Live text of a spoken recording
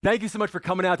Thank you so much for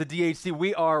coming out to DHC.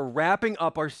 We are wrapping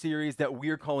up our series that we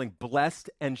are calling Blessed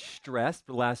and Stressed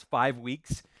for the last 5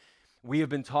 weeks. We have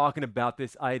been talking about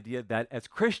this idea that as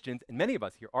Christians, and many of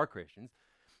us here are Christians,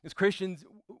 as Christians,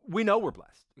 we know we're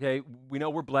blessed, okay? We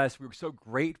know we're blessed. We're so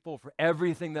grateful for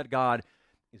everything that God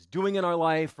is doing in our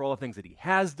life, for all the things that he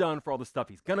has done, for all the stuff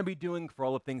he's going to be doing, for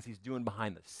all the things he's doing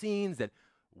behind the scenes that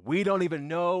we don't even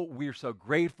know. We're so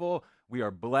grateful. We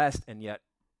are blessed, and yet,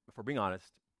 if we're being honest,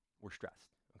 we're stressed.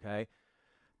 Okay?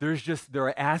 There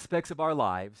are aspects of our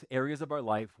lives, areas of our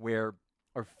life where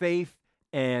our faith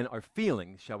and our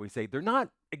feelings, shall we say, they're not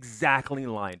exactly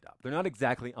lined up. They're not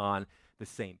exactly on the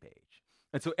same page.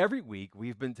 And so every week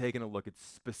we've been taking a look at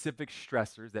specific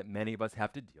stressors that many of us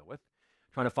have to deal with,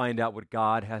 trying to find out what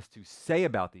God has to say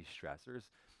about these stressors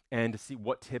and to see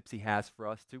what tips he has for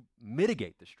us to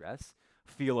mitigate the stress,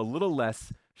 feel a little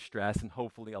less stress, and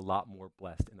hopefully a lot more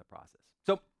blessed in the process.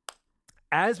 So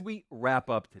as we wrap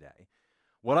up today,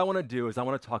 what I want to do is I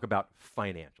want to talk about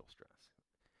financial stress.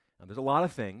 Now, there's a lot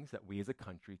of things that we as a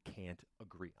country can't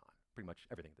agree on, pretty much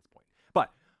everything at this point.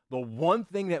 But the one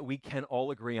thing that we can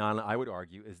all agree on, I would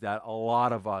argue, is that a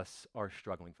lot of us are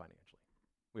struggling financially.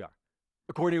 We are.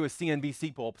 According to a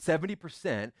CNBC poll,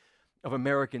 70% of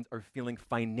Americans are feeling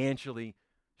financially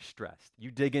stressed.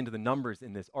 You dig into the numbers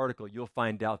in this article, you'll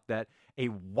find out that a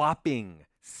whopping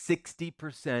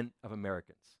 60% of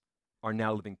Americans are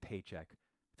now living paycheck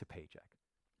to paycheck.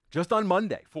 Just on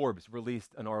Monday, Forbes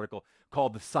released an article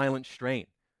called The Silent Strain,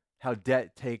 How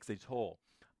Debt Takes a Toll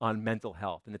on Mental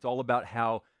Health. And it's all about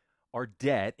how our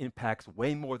debt impacts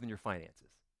way more than your finances.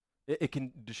 It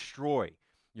can destroy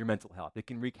your mental health. It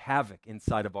can wreak havoc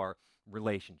inside of our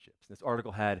relationships. This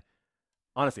article had,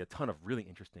 honestly, a ton of really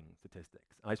interesting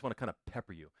statistics. I just want to kind of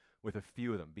pepper you with a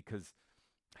few of them because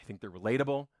I think they're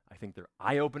relatable. I think they're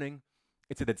eye-opening.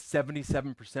 It said that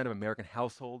 77% of American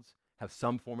households have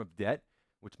some form of debt,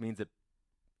 which means that,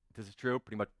 this is true,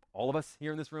 pretty much all of us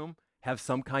here in this room have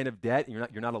some kind of debt, and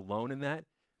you're not alone in that.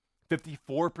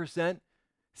 54%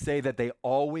 say that they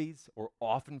always or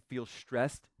often feel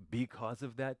stressed because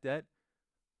of that debt.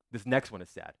 This next one is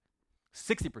sad.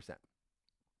 60%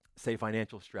 say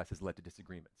financial stress has led to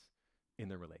disagreements in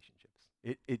their relationships.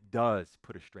 It does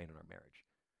put a strain on our marriage.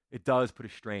 It does put a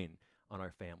strain on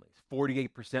our families.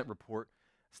 48% report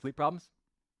sleep problems.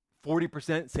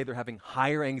 40% say they're having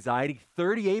higher anxiety.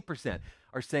 38%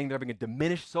 are saying they're having a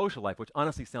diminished social life, which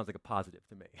honestly sounds like a positive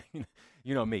to me.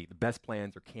 You know me, the best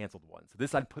plans are canceled ones. So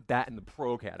this, I'd put that in the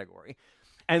pro category.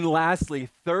 And lastly,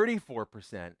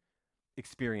 34%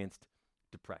 experienced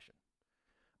depression.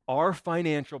 Our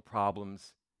financial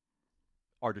problems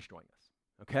are destroying us,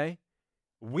 okay?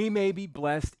 We may be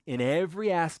blessed in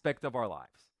every aspect of our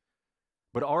lives,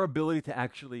 but our ability to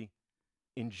actually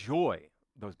enjoy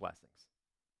those blessings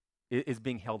is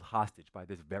being held hostage by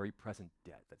this very present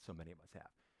debt that so many of us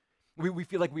have. We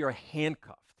feel like we are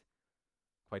handcuffed,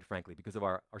 quite frankly, because of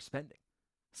our spending.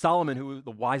 Solomon, who was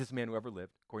the wisest man who ever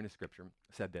lived, according to Scripture,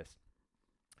 said this: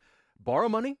 borrow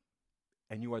money,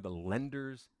 and you are the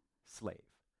lender's slave.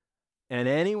 And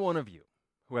any one of you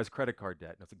who has credit card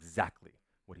debt knows exactly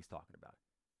what he's talking about.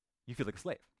 You feel like a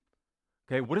slave.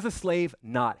 Okay, what does a slave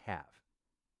not have?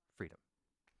 Freedom.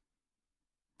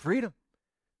 Freedom.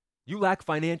 You lack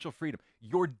financial freedom.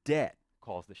 Your debt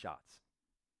calls the shots.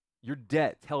 Your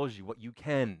debt tells you what you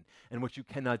can and what you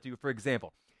cannot do. For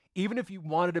example, even if you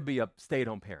wanted to be a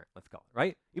stay-at-home parent, let's call it,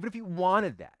 right? Even if you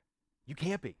wanted that, you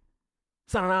can't be.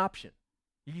 It's not an option.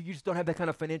 You just don't have that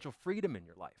kind of financial freedom in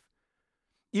your life.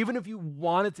 Even if you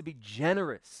wanted to be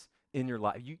generous in your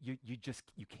life, you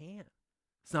can't.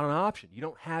 It's not an option. You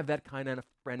don't have that kind of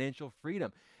financial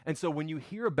freedom. And so when you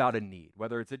hear about a need,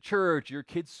 whether it's at church, your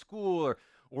kid's school,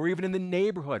 or even in the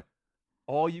neighborhood,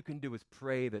 all you can do is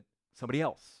pray that somebody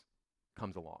else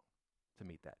comes along to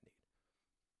meet that need.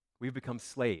 We've become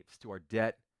slaves to our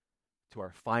debt, to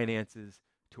our finances,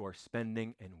 to our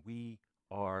spending, and we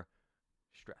are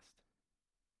stressed.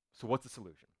 So what's the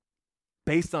solution?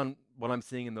 Based on what I'm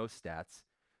seeing in those stats,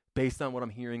 based on what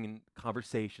I'm hearing in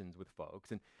conversations with folks,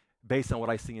 and based on what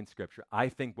I see in Scripture, I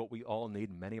think what we all need,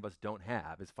 and many of us don't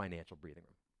have, is financial breathing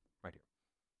room, right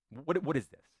here. What is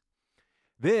this?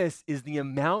 This is the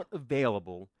amount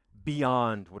available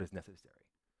beyond what is necessary.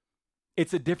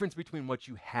 It's a difference between what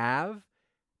you have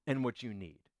and what you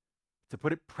need. To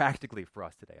put it practically for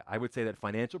us today, I would say that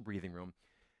financial breathing room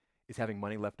is having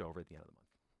money left over at the end of the month.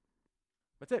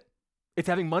 That's it. It's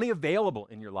having money available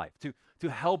in your life to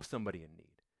help somebody in need.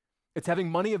 It's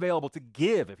having money available to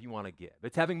give if you want to give.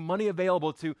 It's having money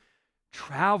available to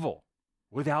travel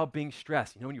without being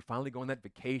stressed. You know, when you finally go on that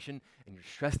vacation and you're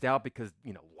stressed out because,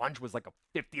 lunch was like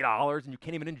 $50 and you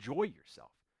can't even enjoy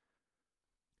yourself.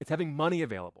 It's having money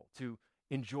available to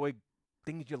enjoy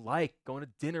things you like, going to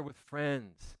dinner with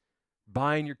friends,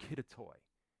 buying your kid a toy.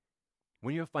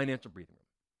 When you have financial breathing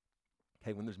room,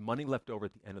 okay, when there's money left over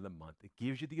at the end of the month, it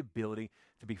gives you the ability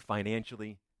to be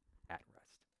financially at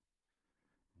rest.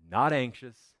 Not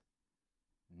anxious,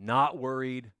 not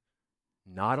worried,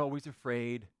 not always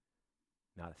afraid,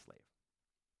 not a slave.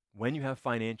 When you have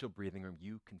financial breathing room,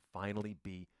 you can finally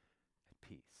be at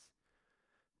peace.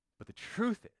 But the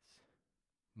truth is,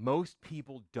 most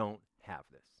people don't have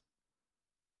this.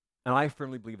 And I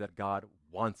firmly believe that God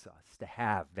wants us to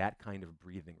have that kind of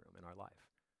breathing room in our life.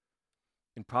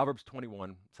 In Proverbs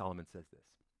 21, Solomon says this: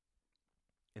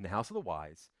 "In the house of the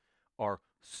wise are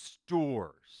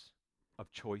stores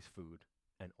of choice food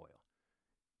and oil."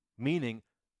 Meaning,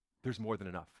 there's more than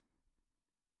enough.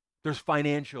 There's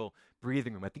financial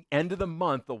breathing room. At the end of the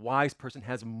month, the wise person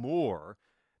has more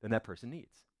than that person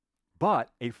needs.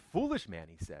 But a foolish man,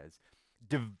 he says,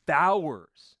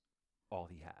 devours all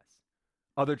he has.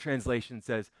 Other translation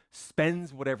says,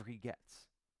 spends whatever he gets.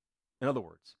 In other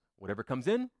words, whatever comes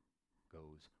in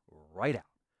goes right out.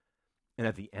 And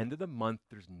at the end of the month,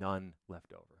 there's none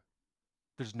left over.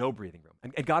 There's no breathing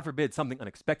room. And God forbid something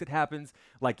unexpected happens,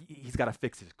 like he's got to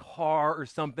fix his car or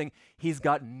something. He's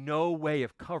got no way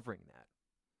of covering that.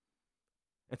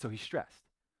 And so he's stressed.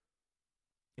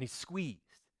 And he's squeezed.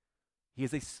 He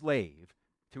is a slave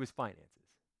to his finances.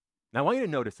 Now, I want you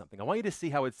to notice something. I want you to see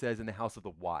how it says in the house of the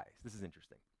wise. This is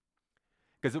interesting.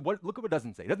 Because look at what it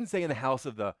doesn't say. It doesn't say in the house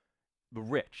of the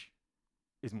rich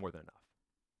is more than enough.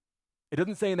 It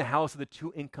doesn't say in the house of the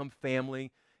two-income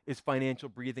family is financial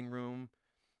breathing room.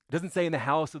 It doesn't say in the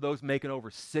house of those making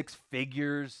over 6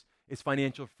 figures is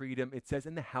financial freedom. It says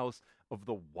in the house of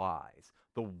the wise.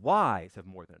 The wise have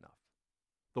more than enough.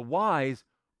 The wise,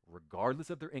 regardless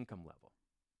of their income level,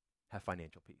 have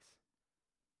financial peace.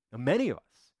 Now, many of us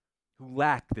who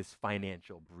lack this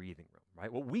financial breathing room,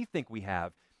 right? What we think we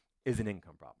have is an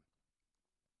income problem.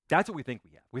 That's what we think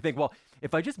we have. We think, well,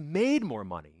 if I just made more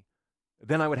money,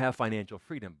 then I would have financial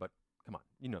freedom. But come on,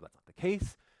 you know that's not the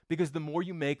case, because the more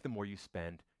you make, the more you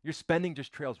spend. Your spending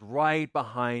just trails right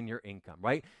behind your income,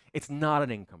 right? It's not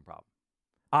an income problem.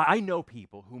 I know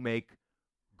people who make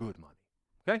good money,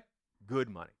 okay? Good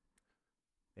money.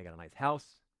 They got a nice house.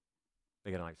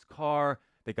 They got a nice car.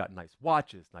 They got nice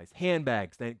watches, nice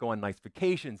handbags. They go on nice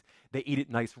vacations. They eat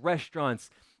at nice restaurants.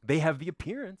 They have the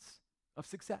appearance of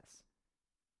success.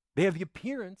 They have the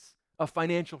appearance of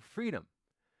financial freedom.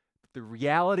 But the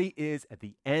reality is, at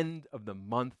the end of the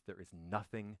month, there is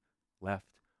nothing left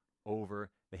over.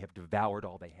 They have devoured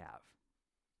all they have.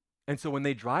 And so when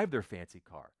they drive their fancy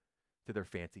car to their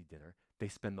fancy dinner, they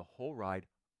spend the whole ride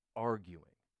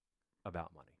arguing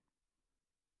about money.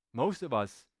 Most of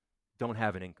us don't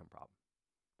have an income problem.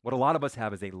 What a lot of us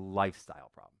have is a lifestyle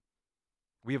problem.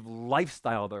 We have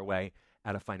lifestyled our way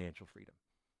out of financial freedom.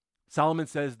 Solomon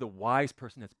says the wise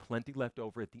person has plenty left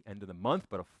over at the end of the month,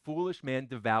 but a foolish man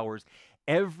devours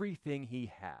everything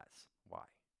he has. Why?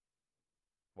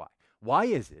 Why? Why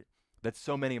is it that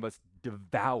so many of us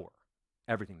devour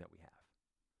everything that we have?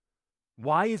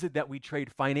 Why is it that we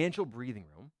trade financial breathing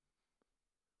room,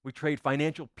 we trade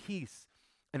financial peace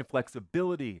and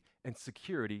flexibility and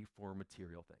security for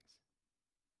material things?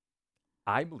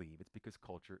 I believe it's because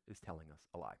culture is telling us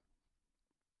a lie.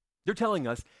 They're telling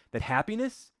us that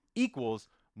happiness equals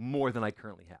more than I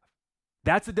currently have.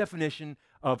 That's the definition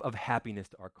of happiness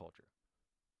to our culture.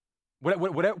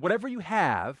 Whatever you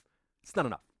have, it's not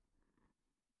enough.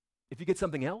 If you get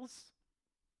something else,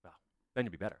 well, then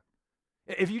you'll be better.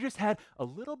 If you just had a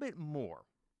little bit more,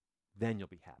 then you'll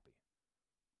be happy.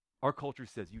 Our culture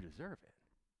says you deserve it.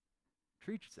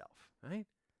 Treat yourself, right?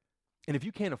 And if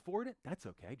you can't afford it, that's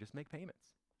okay. Just make payments.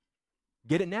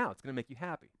 Get it now. It's going to make you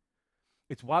happy.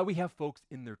 It's why we have folks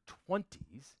in their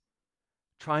 20s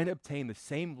trying to obtain the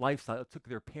same lifestyle it took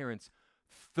their parents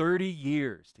 30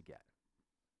 years to get,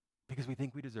 because we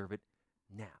think we deserve it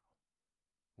now.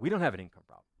 We don't have an income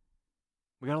problem.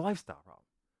 We got a lifestyle problem.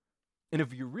 And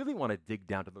if you really want to dig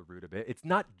down to the root of it, it's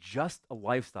not just a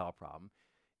lifestyle problem,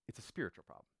 it's a spiritual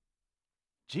problem.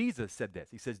 Jesus said this.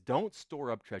 He says, don't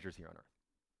store up treasures here on earth.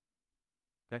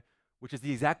 Okay? Which is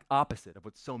the exact opposite of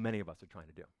what so many of us are trying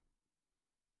to do.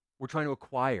 We're trying to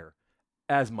acquire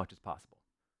as much as possible.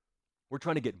 We're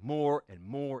trying to get more and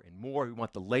more and more. We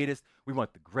want the latest. We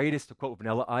want the greatest. To quote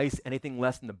Vanilla Ice, anything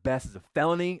less than the best is a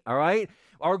felony, all right?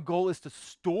 Our goal is to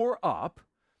store up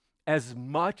as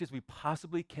much as we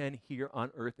possibly can here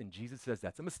on earth, and Jesus says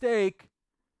that's a mistake.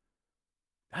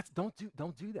 Don't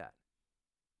do that.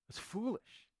 It's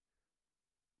foolish.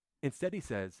 Instead, he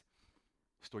says,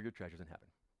 store your treasures in heaven.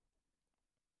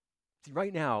 See,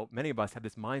 right now, many of us have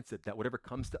this mindset that whatever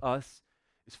comes to us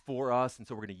is for us, and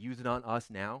so we're going to use it on us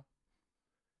now.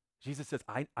 Jesus says,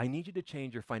 I need you to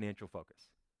change your financial focus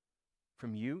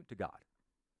from you to God,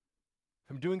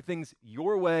 from doing things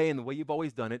your way and the way you've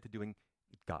always done it to doing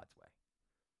it God's way.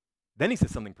 Then he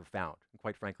says something profound, and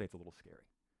quite frankly, it's a little scary.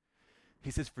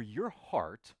 He says, for your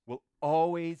heart will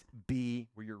always be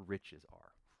where your riches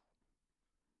are.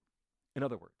 In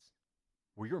other words,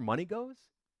 where your money goes,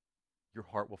 your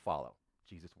heart will follow.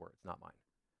 Jesus' words, not mine.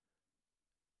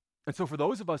 And so for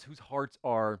those of us whose hearts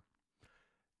are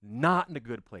not in a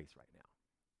good place right now,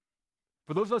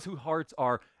 for those of us whose hearts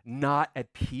are not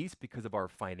at peace because of our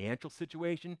financial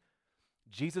situation,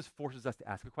 Jesus forces us to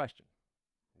ask a question.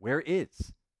 Where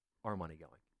is our money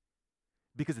going?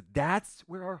 Because that's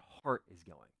where our heart is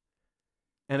going.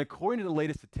 And according to the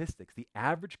latest statistics, the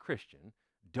average Christian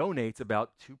donates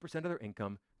about 2% of their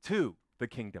income to the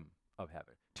kingdom of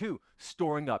heaven, to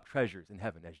storing up treasures in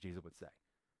heaven, as Jesus would say.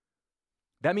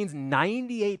 That means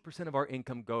 98% of our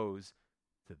income goes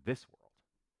to this world.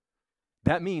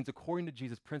 That means, according to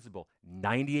Jesus' principle,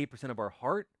 98% of our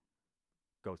heart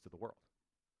goes to the world.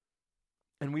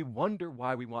 And we wonder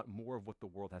why we want more of what the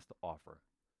world has to offer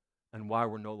and why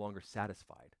we're no longer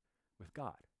satisfied with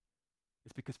God.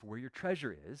 It's because for where your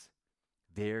treasure is,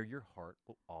 there your heart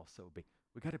will also be.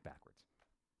 We got it backwards.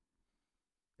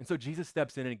 And so Jesus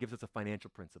steps in and gives us a financial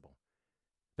principle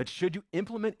that should you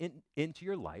implement into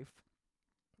your life,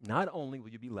 not only will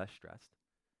you be less stressed,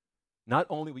 not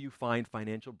only will you find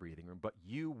financial breathing room, but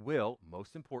you will,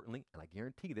 most importantly, and I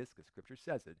guarantee this because Scripture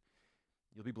says it,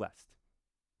 you'll be blessed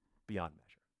beyond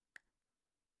measure.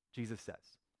 Jesus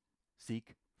says,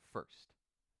 seek first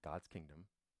God's kingdom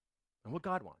and what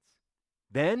God wants.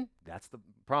 Then, that's the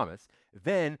promise,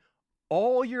 then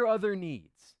all your other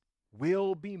needs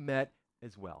will be met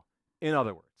as well. In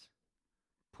other words,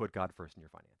 put God first in your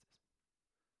finances.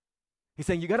 He's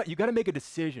saying you gotta make a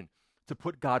decision to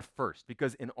put God first,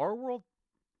 because in our world,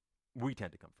 we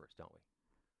tend to come first, don't we?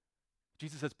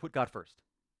 Jesus says, put God first.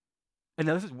 And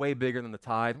now this is way bigger than the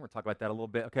tithe. We're going to talk about that a little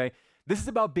bit, okay? This is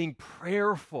about being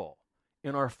prayerful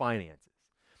in our finances.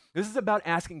 This is about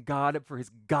asking God for his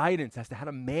guidance as to how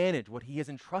to manage what he has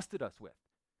entrusted us with.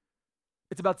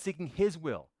 It's about seeking his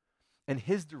will and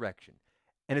his direction.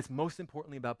 And it's most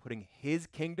importantly about putting his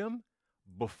kingdom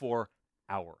before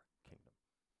our kingdom.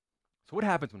 So what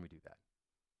happens when we do that?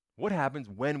 What happens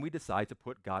when we decide to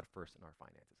put God first in our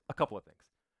finances? A couple of things.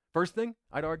 First thing,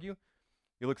 I'd argue,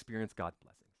 you'll experience God's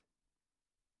blessings.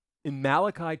 In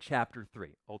Malachi chapter 3,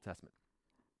 Old Testament,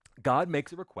 God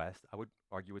makes a request. I would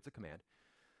argue it's a command.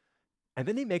 And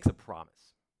then he makes a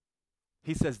promise.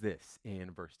 He says this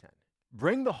in verse 10.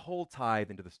 Bring the whole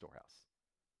tithe into the storehouse,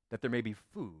 that there may be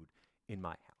food in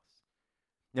my house.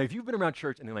 Now, if you've been around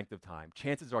church any length of time,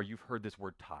 chances are you've heard this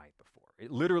word tithe before.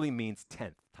 It literally means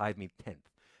tenth. Tithe means tenth,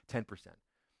 10%.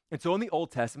 And so in the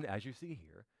Old Testament, as you see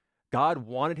here, God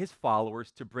wanted his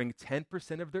followers to bring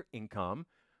 10% of their income,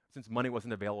 since money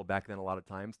wasn't available back then a lot of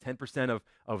times, 10%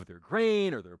 of their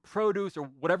grain or their produce or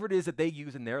whatever it is that they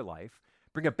use in their life,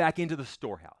 bring it back into the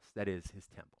storehouse, that is his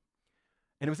temple.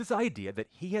 And it was this idea that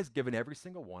he has given every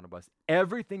single one of us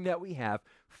everything that we have,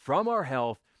 from our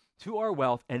health to our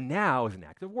wealth, and now, as an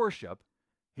act of worship,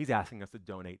 he's asking us to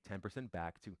donate 10%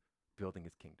 back to building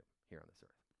his kingdom here on this earth.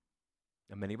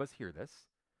 And many of us hear this,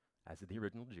 as did the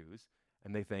original Jews,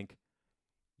 and they think,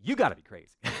 you got to be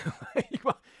crazy.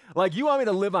 Like, you want me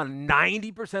to live on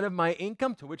 90% of my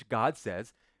income? To which God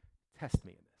says, test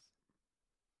me in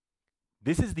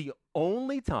this. This is the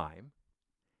only time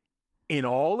in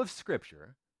all of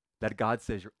Scripture that God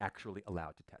says you're actually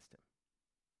allowed to test him.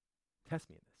 Test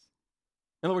me in this.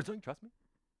 In other words, don't you trust me?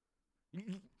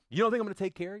 You don't think I'm going to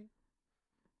take care of you?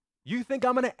 You think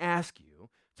I'm going to ask you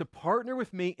to partner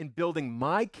with me in building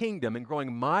my kingdom and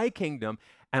growing my kingdom,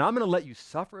 and I'm going to let you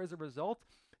suffer as a result?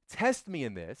 Test me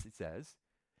in this, it says,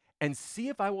 and see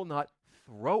if I will not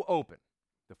throw open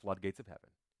the floodgates of heaven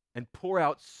and pour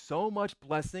out so much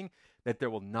blessing that there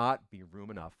will not be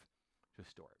room enough to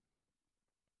store it.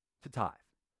 To tithe,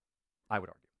 I would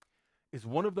argue, is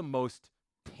one of the most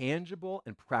tangible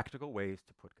and practical ways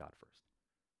to put God first.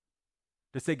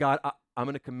 To say, God, I'm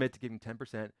going to commit to giving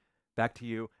 10% back to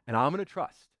you, and I'm going to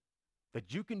trust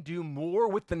that you can do more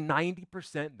with the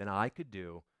 90% than I could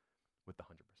do with the 100%.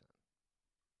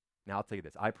 Now, I'll tell you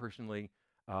this. I personally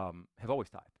have always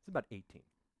tithed. It's about 18.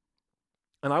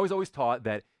 And I was always taught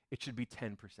that it should be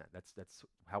 10%. That's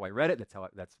how I read it. That's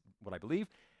what I believe.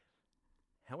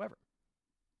 However,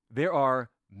 there are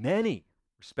many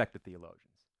respected theologians,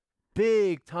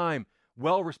 big-time,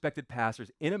 well-respected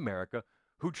pastors in America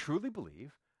who truly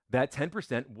believe that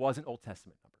 10% was an Old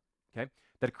Testament number. okay?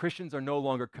 That Christians are no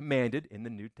longer commanded in the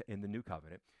new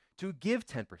covenant to give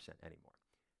 10% anymore.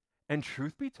 And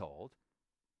truth be told,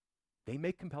 they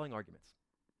make compelling arguments.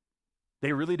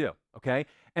 They really do, okay?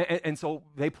 And so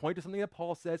they point to something that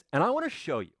Paul says, and I want to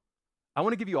show you. I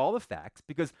want to give you all the facts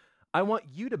because I want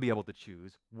you to be able to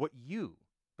choose what you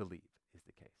believe is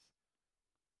the case.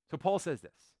 So Paul says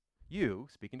this, you,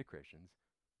 speaking to Christians,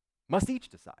 must each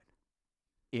decide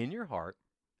in your heart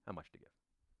how much to give.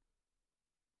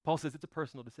 Paul says it's a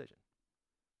personal decision,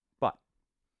 but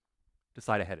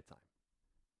decide ahead of time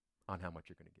on how much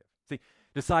you're going to give. See,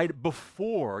 decide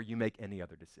before you make any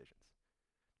other decisions.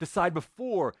 Decide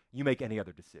before you make any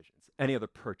other decisions, any other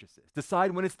purchases.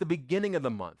 Decide when it's the beginning of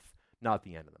the month, not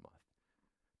the end of the month.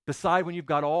 Decide when you've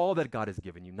got all that God has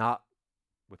given you, not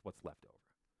with what's left over.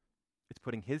 It's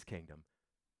putting his kingdom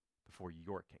before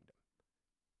your kingdom.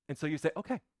 And so you say,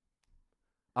 okay,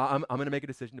 I'm going to make a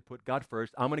decision to put God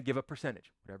first. I'm going to give a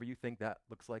percentage, whatever you think that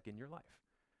looks like in your life,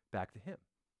 back to him.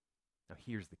 Now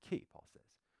here's the key, Paul says.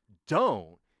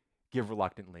 Don't give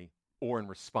reluctantly or in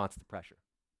response to pressure.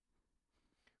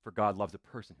 For God loves a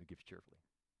person who gives cheerfully.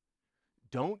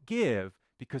 Don't give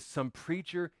because some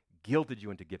preacher guilted you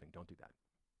into giving. Don't do that.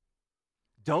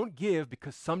 Don't give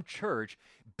because some church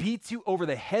beats you over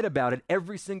the head about it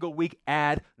every single week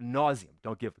ad nauseum.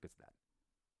 Don't give because of that.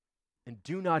 And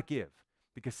do not give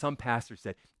because some pastor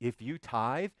said, if you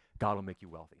tithe, God will make you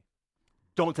wealthy.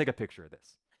 Don't take a picture of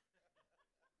this.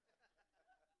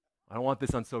 I don't want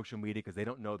this on social media because they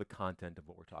don't know the content of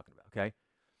what we're talking about, okay?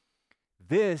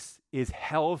 This is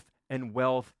health and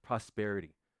wealth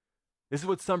prosperity. This is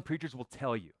what some preachers will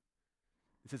tell you.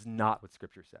 This is not what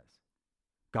Scripture says.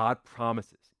 God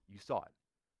promises, you saw it,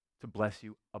 to bless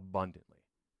you abundantly.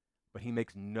 But he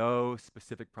makes no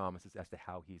specific promises as to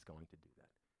how he's going to do that.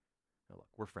 Now look,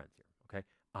 we're friends here, okay?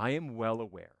 I am well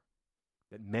aware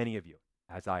that many of you,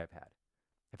 as I have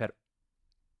had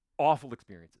awful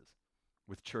experiences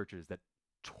with churches that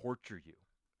torture you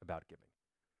about giving.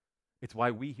 It's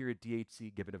why we here at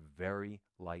DHC give it a very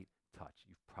light touch.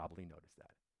 You've probably noticed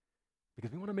that.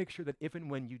 Because we want to make sure that if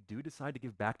and when you do decide to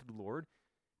give back to the Lord,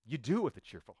 you do it with a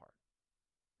cheerful heart.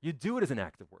 You do it as an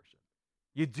act of worship.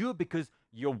 You do it because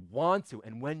you want to.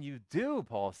 And when you do,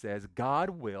 Paul says,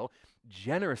 God will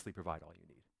generously provide all you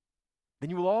need. Then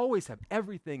you will always have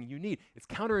everything you need. It's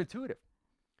counterintuitive.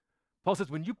 Paul says,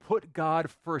 when you put God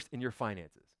first in your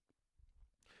finances,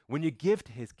 when you give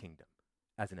to his kingdom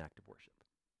as an act of worship,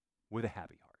 with a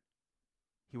happy heart,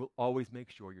 he will always make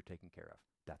sure you're taken care of.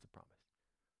 That's a promise.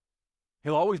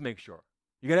 He'll always make sure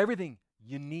you got everything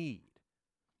you need.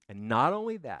 And not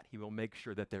only that, he will make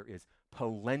sure that there is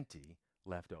plenty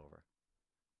left over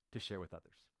to share with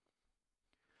others.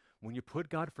 When you put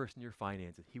God first in your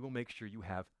finances, he will make sure you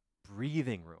have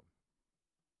breathing room,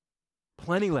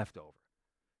 plenty left over,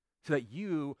 so that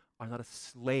you are not a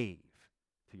slave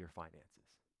to your finances.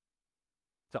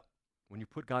 So, when you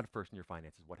put God first in your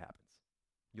finances, what happens?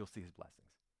 You'll see his blessings.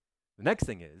 The next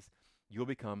thing is you'll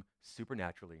become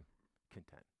supernaturally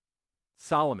content.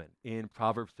 Solomon in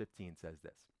Proverbs 15 says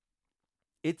this,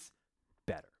 it's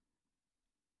better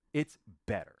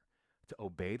to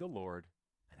obey the Lord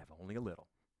and have only a little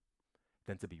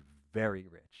than to be very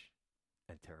rich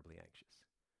and terribly anxious.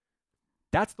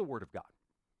 That's the word of God.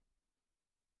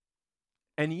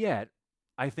 And yet,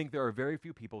 I think there are very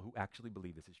few people who actually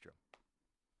believe this is true.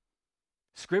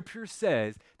 Scripture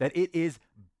says that it is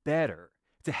better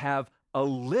to have a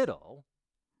little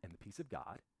and the peace of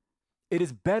God. It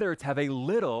is better to have a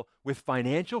little with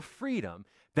financial freedom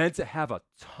than to have a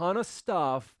ton of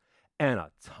stuff and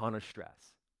a ton of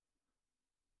stress.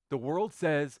 The world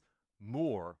says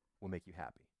more will make you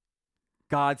happy.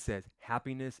 God says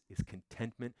happiness is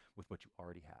contentment with what you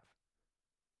already have.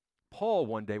 Paul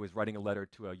one day was writing a letter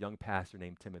to a young pastor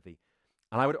named Timothy,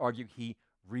 and I would argue he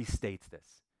restates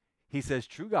this. He says,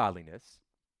 true godliness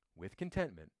with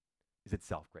contentment is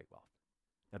itself great wealth.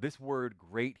 Now this word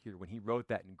great here, when he wrote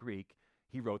that in Greek,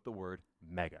 he wrote the word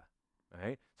mega. All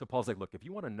right? So Paul's like, look, if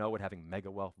you want to know what having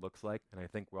mega wealth looks like, and I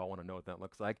think we all want to know what that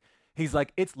looks like, he's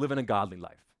like, it's living a godly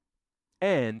life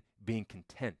and being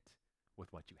content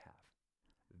with what you have.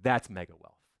 That's mega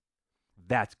wealth.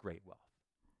 That's great wealth.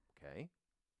 Okay?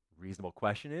 Reasonable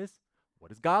question is, what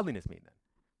does godliness mean then?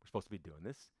 We're supposed to be doing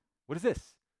this. What is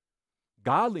this?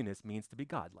 Godliness means to be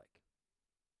godlike.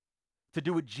 To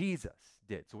do what Jesus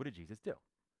did. So what did Jesus do?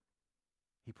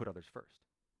 He put others first.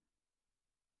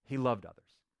 He loved others.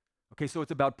 Okay, so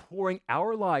it's about pouring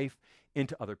our life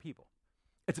into other people.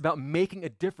 It's about making a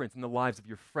difference in the lives of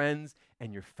your friends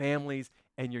and your families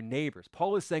and your neighbors.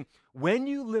 Paul is saying, when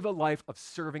you live a life of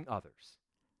serving others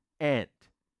and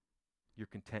you're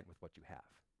content with what you have,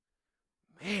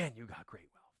 man, you got great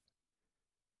wealth.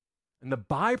 And the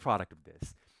byproduct of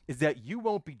this is that you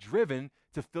won't be driven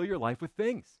to fill your life with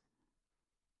things.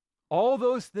 All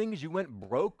those things you went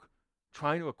broke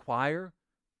trying to acquire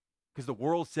because the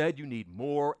world said you need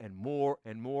more and more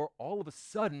and more, all of a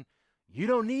sudden, you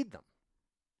don't need them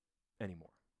anymore.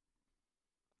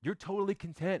 You're totally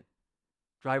content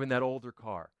driving that older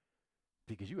car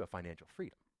because you have financial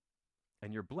freedom.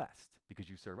 And you're blessed because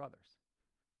you serve others.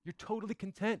 You're totally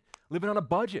content living on a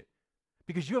budget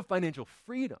because you have financial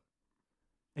freedom.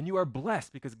 And you are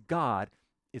blessed because God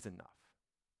is enough.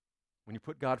 When you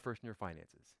put God first in your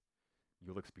finances,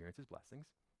 you'll experience his blessings.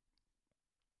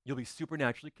 You'll be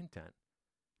supernaturally content.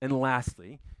 And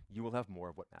lastly, you will have more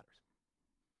of what matters.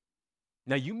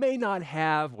 Now, you may not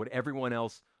have what everyone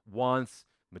else wants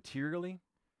materially,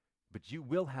 but you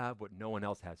will have what no one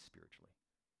else has spiritually.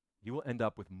 You will end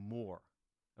up with more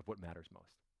of what matters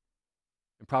most.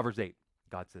 In Proverbs 8,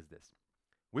 God says this,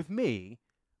 "With me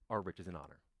are riches and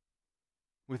honor.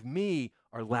 With me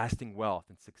are lasting wealth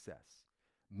and success.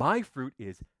 My fruit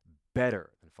is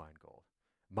better than fine gold.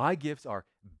 My gifts are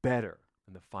better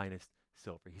than the finest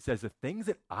silver." He says the things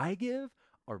that I give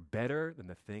are better than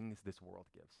the things this world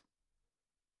gives.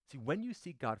 See, when you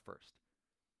seek God first,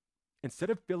 instead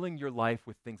of filling your life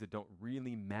with things that don't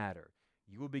really matter,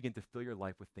 you will begin to fill your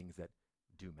life with things that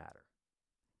do matter.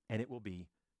 And it will be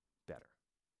better.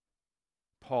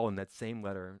 Paul, in that same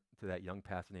letter to that young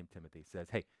pastor named Timothy, says,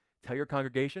 hey, tell your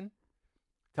congregation,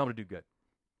 tell them to do good.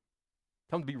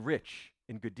 Tell them to be rich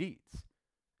in good deeds,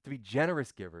 to be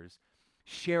generous givers,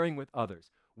 sharing with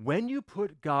others. When you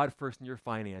put God first in your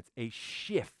finance, a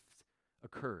shift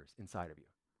occurs inside of you.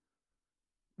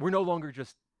 We're no longer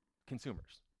just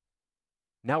consumers.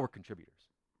 Now we're contributors.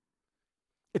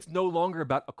 It's no longer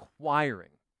about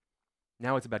acquiring.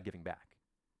 Now it's about giving back.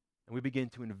 And we begin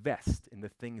to invest in the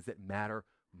things that matter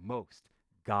most,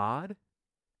 God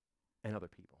and other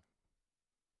people.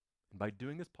 And by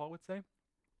doing this, Paul would say,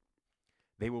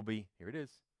 they will be, here it is,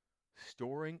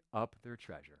 storing up their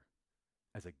treasure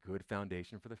as a good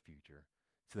foundation for the future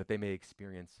so that they may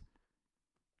experience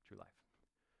true life.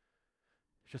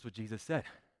 It's just what Jesus said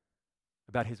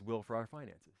about his will for our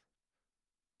finances.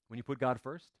 When you put God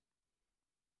first,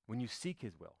 when you seek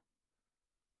his will,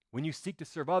 when you seek to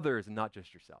serve others and not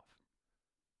just yourself,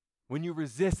 when you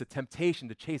resist the temptation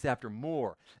to chase after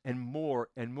more and more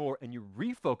and more, and you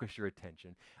refocus your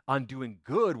attention on doing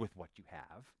good with what you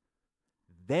have,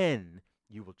 then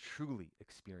you will truly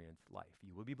experience life.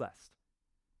 You will be blessed,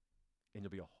 and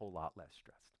you'll be a whole lot less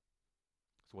stressed.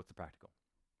 So what's the practical?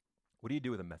 What do you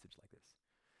do with a message like this?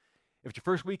 If it's your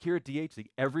first week here at DHC,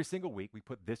 every single week we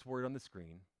put this word on the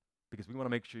screen because we want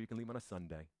to make sure you can leave on a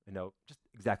Sunday and know just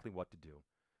exactly what to do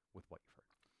with what you've heard.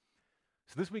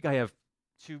 So this week I have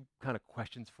two kind of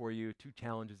questions for you, two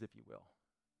challenges, if you will.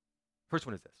 First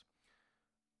one is this.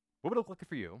 What would it look like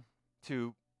for you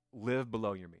to live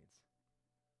below your means?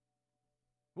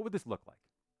 What would this look like?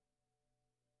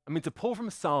 I mean, to pull from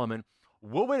Solomon,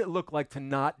 what would it look like to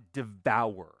not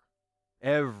devour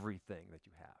everything that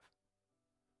you have?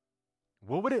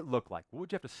 What would it look like? What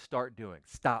would you have to start doing,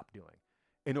 stop doing,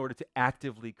 in order to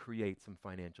actively create some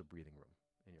financial breathing room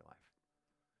in your life?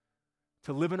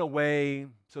 To live in a way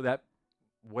so that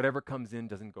whatever comes in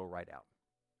doesn't go right out.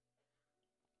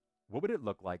 What would it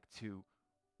look like to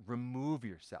remove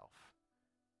yourself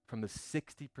from the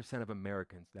 60% of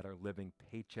Americans that are living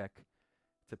paycheck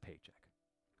to paycheck?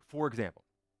 For example,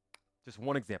 just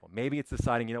one example. Maybe it's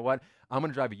deciding, you know what, I'm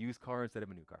going to drive a used car instead of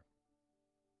a new car.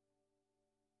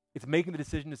 It's making the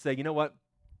decision to say, you know what,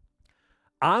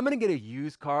 I'm going to get a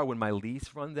used car when my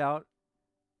lease runs out.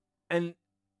 And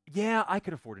yeah, I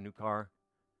could afford a new car.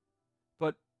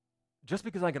 But just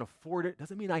because I can afford it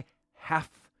doesn't mean I have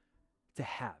to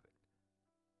have it.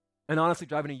 And honestly,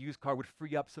 driving a used car would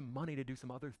free up some money to do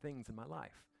some other things in my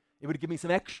life. It would give me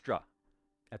some extra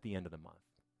at the end of the month.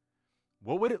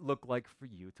 What would it look like for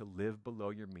you to live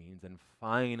below your means and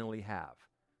finally have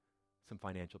some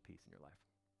financial peace in your life?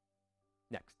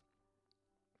 Next,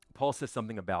 Paul says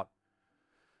something about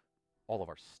all of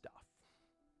our stuff.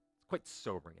 It's quite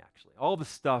sobering, actually. All the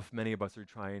stuff many of us are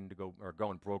trying to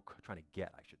going broke, trying to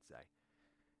get, I should say.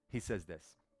 He says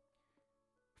this,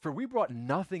 "For we brought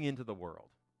nothing into the world,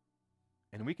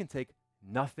 and we can take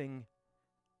nothing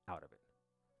out of it."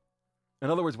 In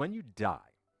other words, when you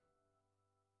die,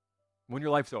 when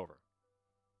your life's over,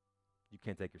 you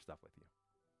can't take your stuff with you.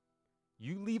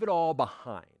 You leave it all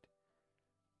behind.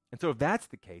 And so if that's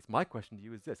the case, my question to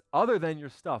you is this. Other than your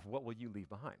stuff, what will you leave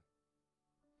behind?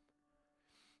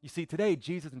 You see, today,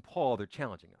 Jesus and Paul, they're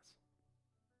challenging us.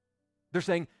 They're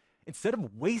saying, instead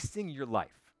of wasting your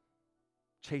life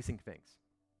chasing things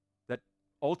that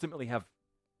ultimately have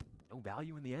no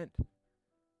value in the end,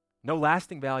 no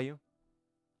lasting value,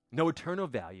 no eternal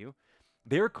value.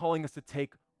 They're calling us to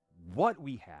take what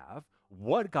we have,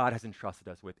 what God has entrusted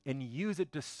us with, and use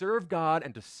it to serve God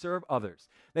and to serve others.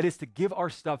 That is, to give our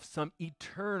stuff some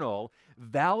eternal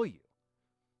value,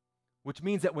 which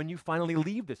means that when you finally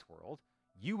leave this world,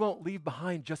 you won't leave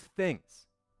behind just things.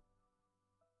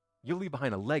 You'll leave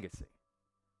behind a legacy.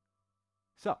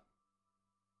 So,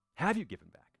 have you given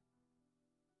back?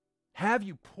 Have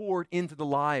you poured into the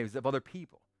lives of other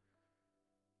people?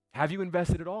 Have you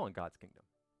invested it all in God's kingdom?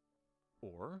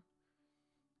 Or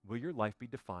will your life be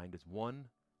defined as one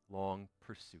long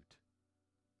pursuit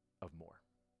of more?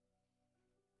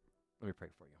 Let me pray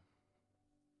for you.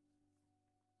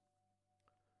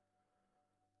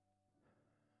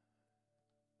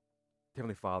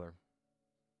 Heavenly Father,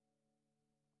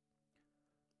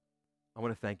 I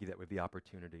want to thank you that we have the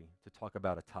opportunity to talk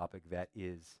about a topic that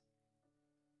is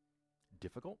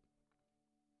difficult.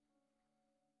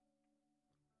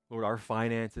 Lord, our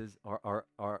finances,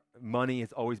 our money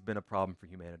has always been a problem for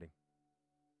humanity.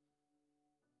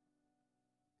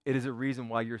 It is a reason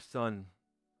why your son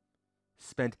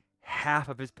spent half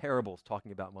of his parables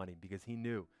talking about money, because he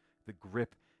knew the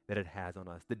grip that it has on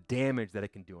us, the damage that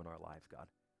it can do in our lives, God.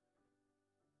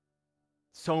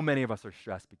 So many of us are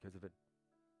stressed because of it.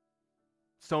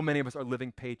 So many of us are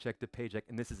living paycheck to paycheck,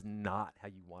 and this is not how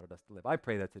you wanted us to live. I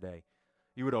pray that today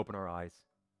you would open our eyes.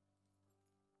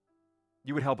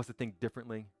 You would help us to think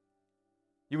differently.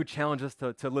 You would challenge us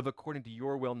to live according to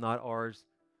your will, not ours.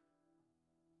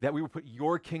 That we would put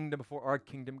your kingdom before our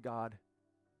kingdom, God.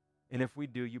 And if we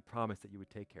do, you promise that you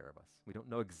would take care of us. We don't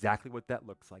know exactly what that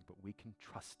looks like, but we can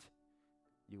trust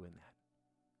you in that.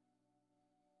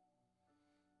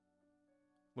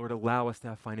 Lord, allow us to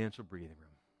have financial breathing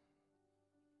room,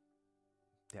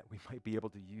 that we might be able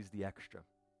to use the extra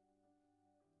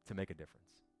to make a difference.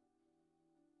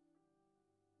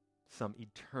 Some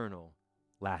eternal,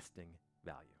 lasting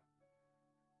value.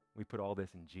 We put all this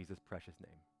in Jesus' precious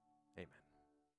name. Amen.